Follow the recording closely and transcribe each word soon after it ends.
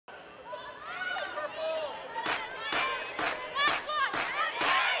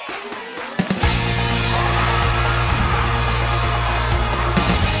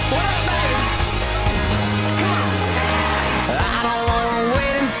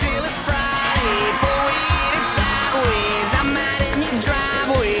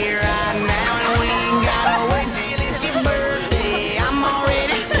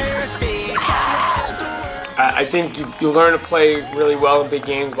think you learn to play really well in big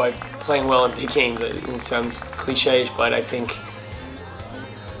games by playing well in big games. It sounds cliche-ish, but I think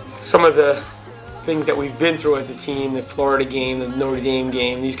some of the things that we've been through as a team, the Florida game, the Notre Dame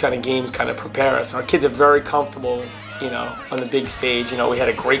game, these kind of games kind of prepare us. Our kids are very comfortable, you know, on the big stage. You know, we had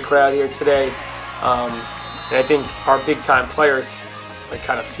a great crowd here today, and I think our big-time players like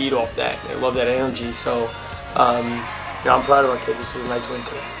kind of feed off that. They love that energy. So, you know, I'm proud of our kids. This was a nice win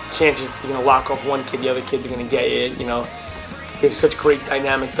today. You can't just, you know, lock off one kid. The other kids are going to get it. You know, we have such great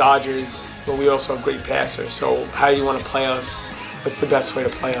dynamic Dodgers, but we also have great passers. So, how do you want to play us? What's the best way to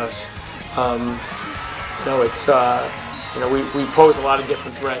play us? You know, it's you know, we pose a lot of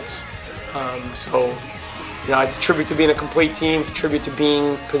different threats. So, you know, it's a tribute to being a complete team. It's a tribute to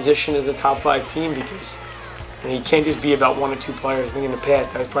being positioned as a top 5 team, because you know, you can't just be about 1 or 2 players. I think in the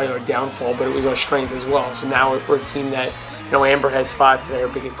past that was probably our downfall, but it was our strength as well. So now we're a team that, you know, Amber has 5 today, her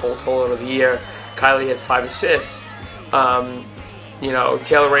biggest goal total of the year. Kylie has 5 assists. You know,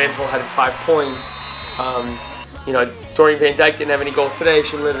 Taylor Ranville had 5 points. You know, Dorian Van Dyke didn't have any goals today.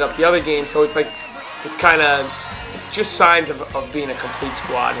 She lit it up the other game. So it's like, it's just signs of being a complete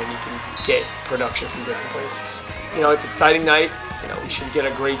squad when you can get production from different places. You know, it's an exciting night. You know, we should get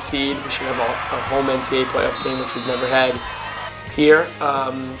a great seed. We should have a home NCAA playoff game, which we've never had here.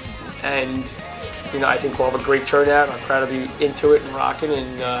 And, you know, I think we'll have a great turnout. Our crowd will be into it and rocking.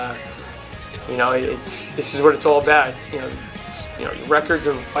 And, you know, this is what it's all about. You know, your records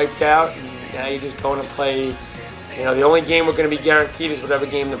are wiped out, and now you're just going to play. You know, the only game we're going to be guaranteed is whatever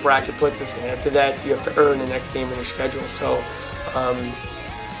game the bracket puts us in. After that, you have to earn the next game in your schedule. So,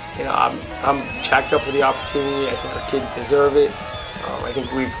 you know, I'm jacked up for the opportunity. I think our kids deserve it. I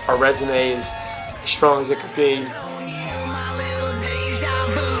think our resume is as strong as it could be.